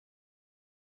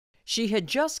She had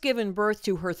just given birth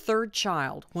to her third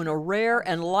child when a rare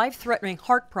and life-threatening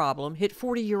heart problem hit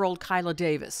 40-year-old Kyla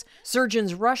Davis.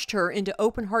 Surgeons rushed her into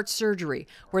open heart surgery,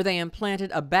 where they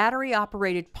implanted a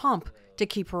battery-operated pump to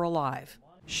keep her alive.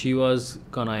 She was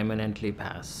gonna imminently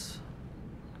pass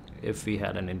if we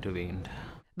hadn't intervened.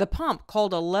 The pump,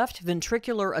 called a left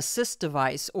ventricular assist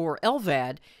device, or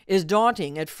LVAD, is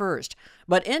daunting at first,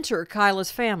 but enter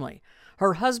Kyla's family.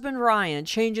 Her husband, Ryan,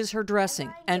 changes her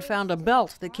dressing and found a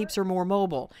belt that keeps her more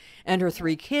mobile. And her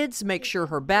 3 kids make sure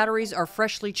her batteries are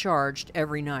freshly charged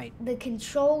every night. The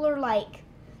controller,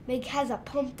 has a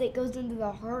pump that goes into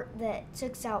the heart that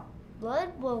sucks out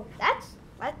blood. Well,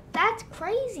 that's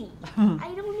crazy.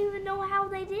 I don't even know how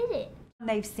they did it.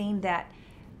 They've seen that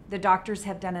the doctors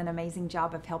have done an amazing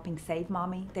job of helping save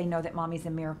Mommy. They know that Mommy's a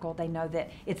miracle. They know that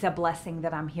it's a blessing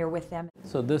that I'm here with them.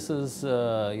 So this is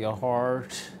your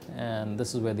heart, and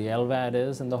this is where the LVAD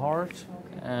is in the heart.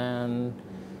 Okay. And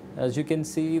as you can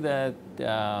see that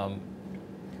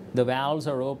the valves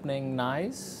are opening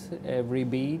nice, every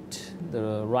beat.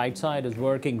 The right side is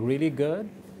working really good.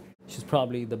 She's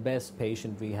probably the best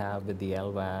patient we have with the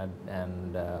LVAD,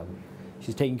 and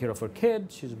she's taking care of her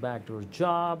kid. She's back to her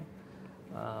job.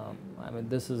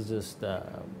 This is just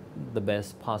the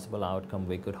best possible outcome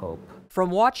we could hope. From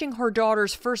watching her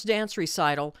daughter's first dance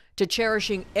recital to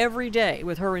cherishing every day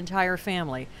with her entire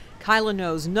family, Kyla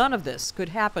knows none of this could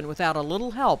happen without a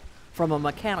little help from a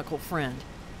mechanical friend.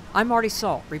 I'm Marty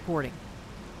Salt reporting.